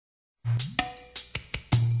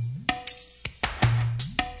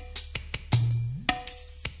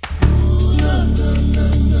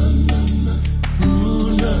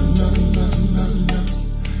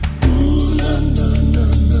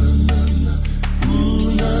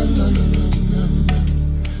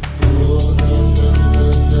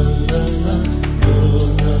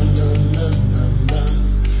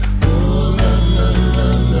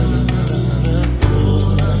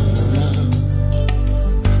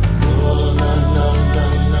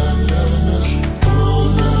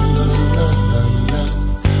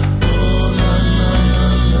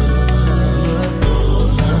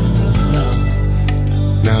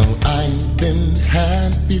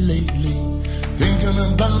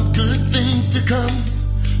about good things to come,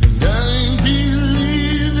 and I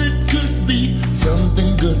believe it could be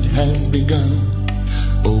something good has begun.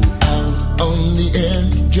 Oh, out on the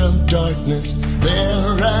edge of darkness,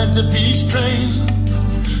 there rides a peace train.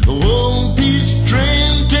 Oh, peace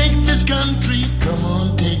train, take this country, come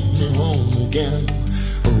on, take me home again.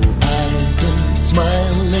 Oh, I've been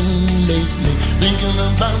smiling lately, thinking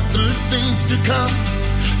about good things to come,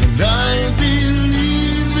 and I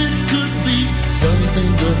believe it could be something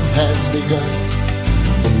good has begun.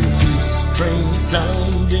 Oh, peace train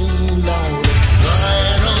sounding loud,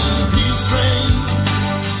 ride on the peace train.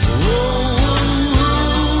 Oh,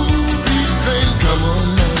 peace train, come on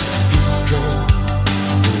now, peace train.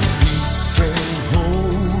 Oh, peace train,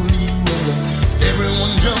 holy roller,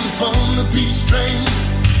 everyone jump on the peace train.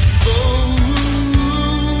 Oh,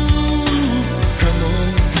 come on,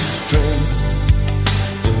 peace train.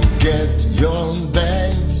 Oh, get your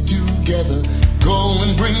bags together, go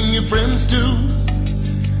and bring your friends too,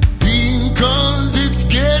 because it's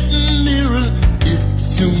getting nearer, it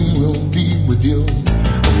soon will be with you.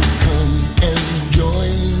 Oh, come and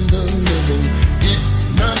join the living, it's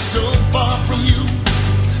not so far from you,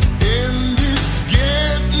 and it's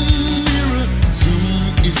getting nearer,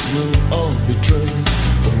 soon it will all be true.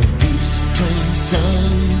 Oh, peace train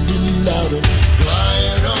sounding louder,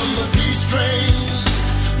 glide on the peace train.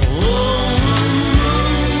 Oh,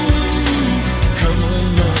 come on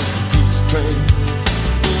now, peace train.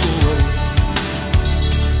 Oh,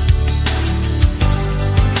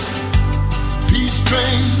 peace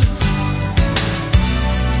train.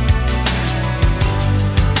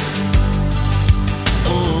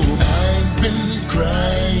 Oh, I've been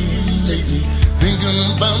crying lately, thinking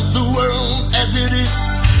about the world as it is.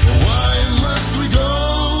 Why must we go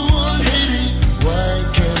on hating? Why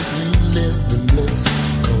can't we live in bliss?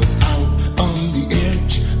 'Cause out on the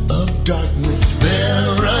edge of darkness, there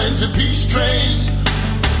rides a peace train.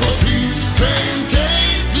 A peace train,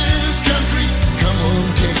 take this country, come on,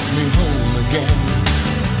 take me home again.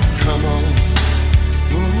 Come on,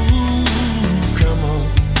 ooh, come on,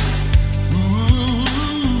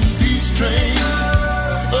 ooh, peace train.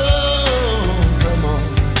 Oh, come on,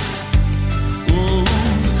 ooh,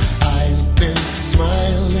 I've been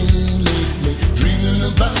smiling lately, dreaming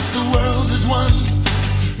about the world as one,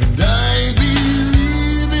 and I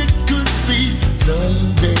believe it could be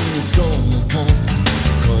someday it's gonna come.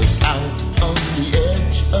 'Cause out on the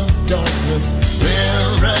edge of darkness, there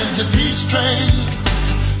rides a peace train.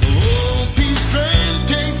 Oh, peace train,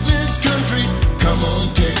 take this country, come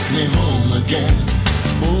on, take me home again.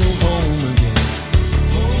 Oh, home again,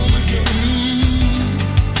 home again.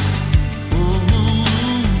 Oh,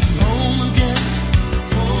 home again,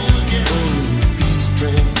 home again. Oh, peace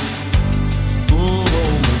train, oh,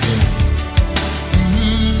 home again.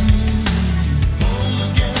 Home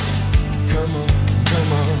again, come on,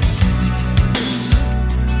 come on.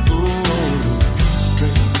 Oh, peace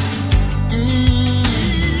train.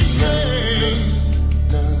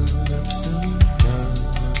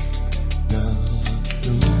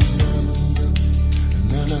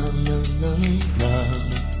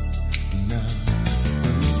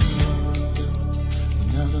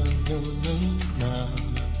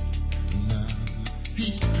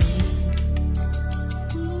 Peace.